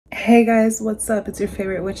Hey guys, what's up? It's your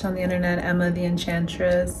favorite witch on the internet, Emma the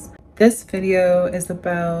Enchantress. This video is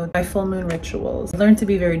about my full moon rituals. I learned to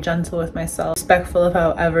be very gentle with myself, respectful of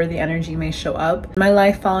however the energy may show up. In my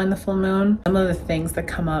life following the full moon, some of the things that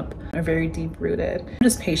come up are very deep rooted. I'm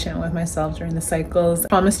just patient with myself during the cycles. I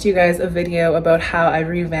promised you guys a video about how I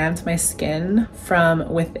revamped my skin from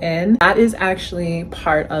within. That is actually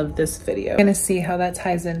part of this video. You're gonna see how that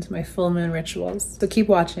ties into my full moon rituals. So keep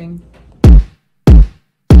watching.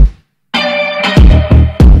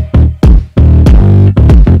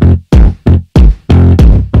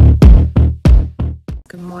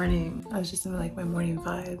 I was just in like my morning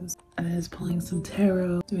vibes and I was pulling some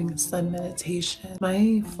tarot, doing a sun meditation.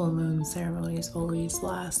 My full moon ceremonies always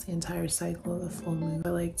last the entire cycle of the full moon. I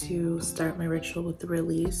like to start my ritual with the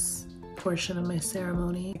release portion of my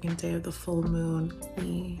ceremony. Second day of the full moon,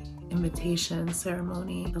 the invitation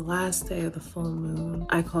ceremony. The last day of the full moon,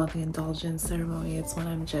 I call it the indulgence ceremony. It's when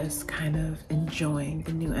I'm just kind of enjoying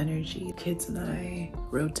the new energy. Kids and I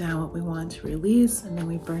wrote down what we wanted to release, and then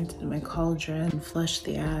we burnt it in my cauldron and flushed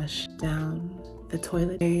the ash down the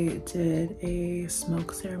toilet. I did a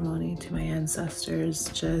smoke ceremony to my ancestors,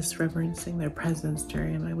 just reverencing their presence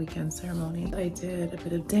during my weekend ceremony. I did a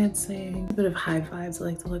bit of dancing, a bit of high vibes. I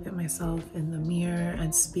like to look at myself in the mirror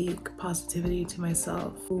and speak positivity to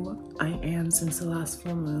myself, who I am since the last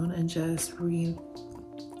full moon, and just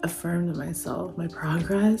reaffirm to myself my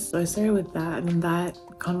progress. So I started with that, and that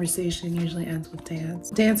conversation usually ends with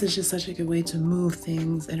dance. Dance is just such a good way to move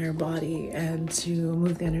things in our body and to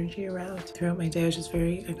move the energy around. Throughout my day, I was just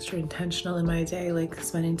very extra intentional in my day, like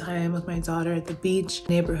spending time with my daughter at the beach,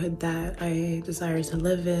 neighborhood that I desire to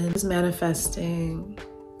live in, just manifesting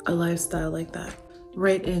a lifestyle like that.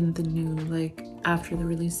 Right in the new, like after the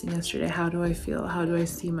releasing yesterday, how do I feel? How do I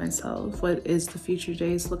see myself? What is the future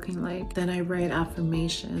days looking like? Then I write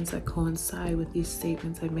affirmations that coincide with these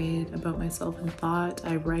statements I made about myself in thought.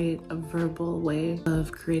 I write a verbal way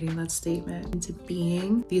of creating that statement into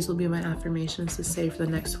being. These will be my affirmations to say for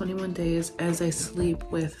the next 21 days as I sleep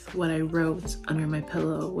with what I wrote under my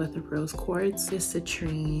pillow with a rose quartz, a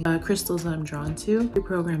citrine, crystals that I'm drawn to.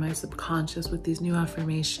 Reprogram my subconscious with these new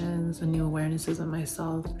affirmations and new awarenesses of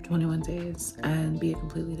myself for 21 days and be a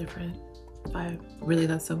completely different vibe. Really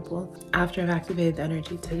that simple. After I've activated the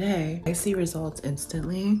energy today, I see results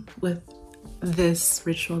instantly with this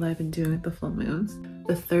ritual that I've been doing with the full moons.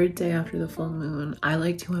 The third day after the full moon, I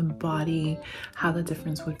like to embody how the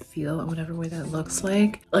difference would feel in whatever way that looks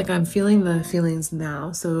like. Like I'm feeling the feelings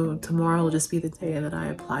now, so tomorrow will just be the day that I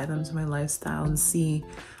apply them to my lifestyle and see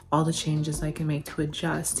all the changes I can make to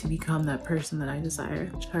adjust to become that person that I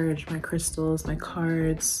desire. Charge my crystals, my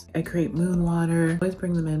cards. I create moon water. I always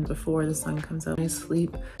bring them in before the sun comes out. When I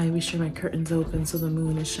sleep, I be sure my curtains open so the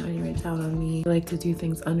moon is shining right down on me. I like to do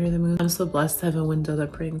things under the moon. I'm so blessed to have a window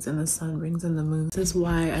that brings in the sun, brings in the moon. This is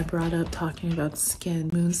why I brought up talking about skin.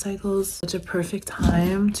 Moon cycles, such a perfect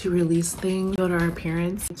time to release things about our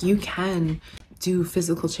appearance. You can do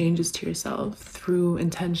physical changes to yourself through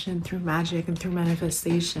intention, through magic, and through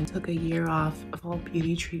manifestation. Took a year off of all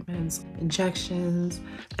beauty treatments, injections.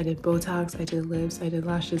 I did Botox, I did lips, I did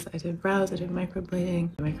lashes, I did brows, I did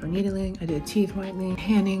microblading, microneedling, I did teeth whitening,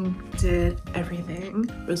 tanning, did everything.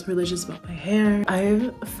 I was religious about my hair.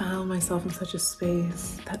 I've found myself in such a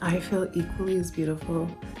space that I feel equally as beautiful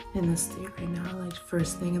in this state right now, like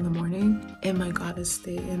first thing in the morning, in my goddess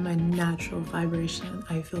state, in my natural vibration.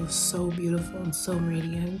 I feel so beautiful and so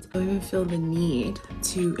radiant. I don't even feel the need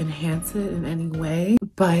to enhance it in any way,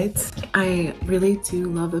 but I really do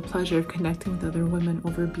love the pleasure of connecting with other women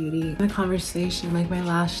over beauty. The conversation, like my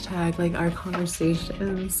lash tag, like our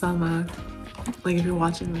conversation, Sama, like if you're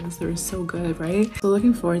watching this, they were so good, right? So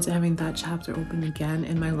looking forward to having that chapter open again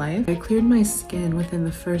in my life. I cleared my skin within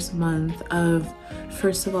the first month of,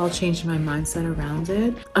 first of all, changing my mindset around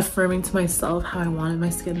it, affirming to myself how I wanted my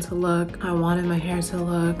skin to look, how I wanted my hair to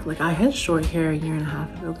look. Like I had short hair a year and a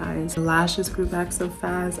half ago, guys. The lashes grew back so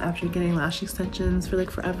fast after getting lash extensions for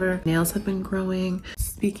like forever. Nails have been growing.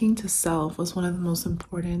 Speaking to self was one of the most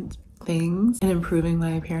important things in improving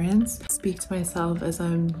my appearance. Speak to myself as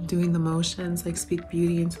I'm doing the motions, like speak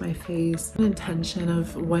beauty into my face, an intention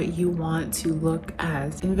of what you want to look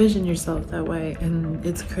as. Envision yourself that way, and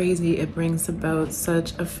it's crazy. It brings about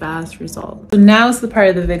such a fast result. So now is the part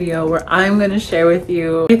of the video where I'm going to share with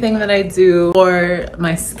you everything that I do for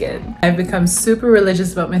my skin. I've become super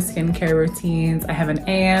religious about my skincare routines. I have an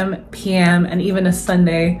AM, PM, and even a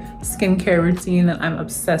Sunday skincare routine that I'm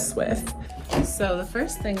obsessed with. So the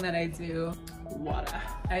first thing that I do, water.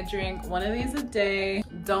 I drink one of these a day.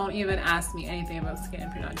 Don't even ask me anything about skin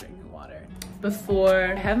if you're not drinking water. before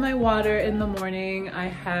I have my water in the morning, I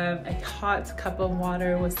have a hot cup of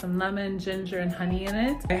water with some lemon, ginger, and honey in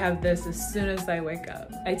it. I have this as soon as I wake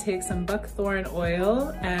up. I take some buckthorn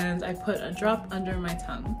oil and I put a drop under my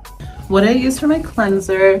tongue. What I use for my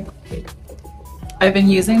cleanser, I've been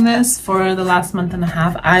using this for the last month and a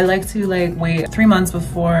half. I like to wait 3 months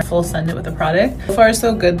before full send it with the product. So far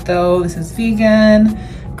so good though. This is vegan,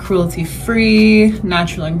 cruelty-free,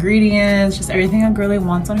 natural ingredients, just everything a girly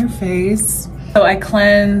wants on her face. So I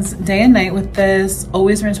cleanse day and night with this.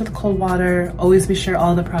 Always rinse with cold water. Always be sure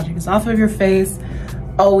all the product is off of your face.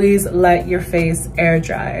 Always let your face air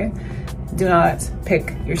dry. Do not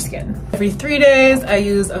pick your skin. Every 3 days, I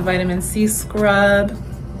use a vitamin C scrub.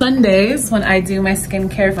 Sundays, when I do my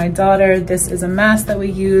skincare for my daughter, this is a mask that we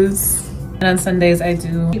use. And on Sundays, I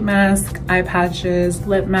do sheet mask, eye patches,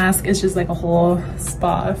 lip mask. It's just like a whole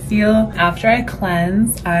spa feel. After I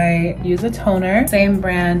cleanse, I use a toner, same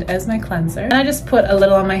brand as my cleanser. And I just put a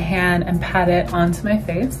little on my hand and pat it onto my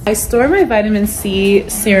face. I store my vitamin C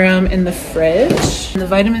serum in the fridge. And the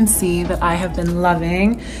vitamin C that I have been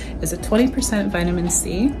loving is a 20% vitamin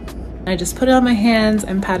C. I just put it on my hands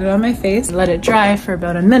and pat it on my face and let it dry for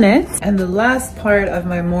about a minute. And the last part of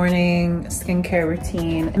my morning skincare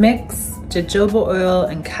routine, mix jojoba oil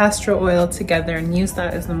and castor oil together and use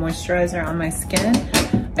that as the moisturizer on my skin.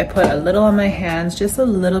 I put a little on my hands, just a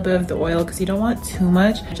little bit of the oil because you don't want too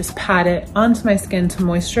much. I just pat it onto my skin to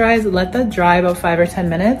moisturize, let that dry about 5 or 10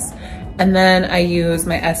 minutes. And then I use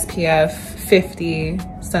my SPF 50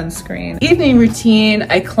 sunscreen. Evening routine,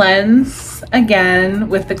 I cleanse again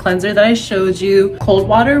with the cleanser that I showed you, cold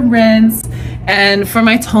water rinse. And for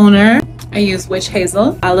my toner, I use witch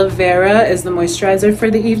hazel. Aloe vera is the moisturizer for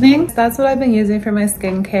the evening. That's what I've been using for my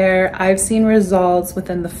skincare. I've seen results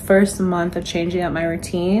within the first month of changing up my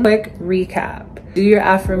routine. Quick recap. Do your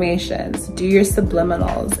affirmations, do your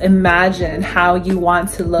subliminals. Imagine how you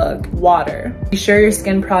want to look. Water. Be sure your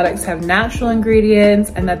skin products have natural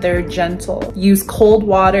ingredients and that they're gentle. Use cold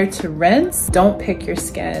water to rinse. Don't pick your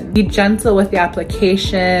skin. Be gentle with the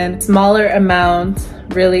application. Smaller amount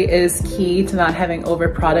really is key to not having over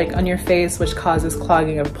product on your face, which causes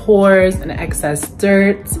clogging of pores and excess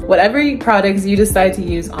dirt. Whatever products you decide to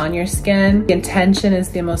use on your skin, the intention is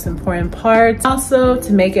the most important part. Also,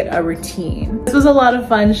 to make it a routine. This was a lot of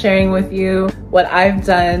fun sharing with you what I've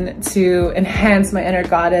done to enhance my inner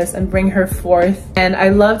goddess and bring her forth. And I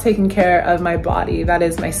love taking care of my body. That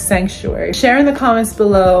is my sanctuary. Share in the comments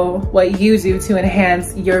below what you do to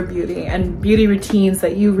enhance your beauty and beauty routines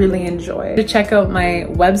that you really enjoy. To check out my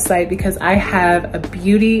website because I have a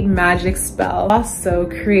beauty magic spell. Also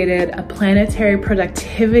created a planetary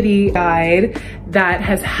productivity guide that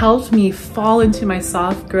has helped me fall into my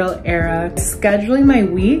soft girl era, scheduling my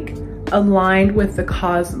week aligned with the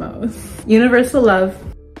cosmos. Universal love.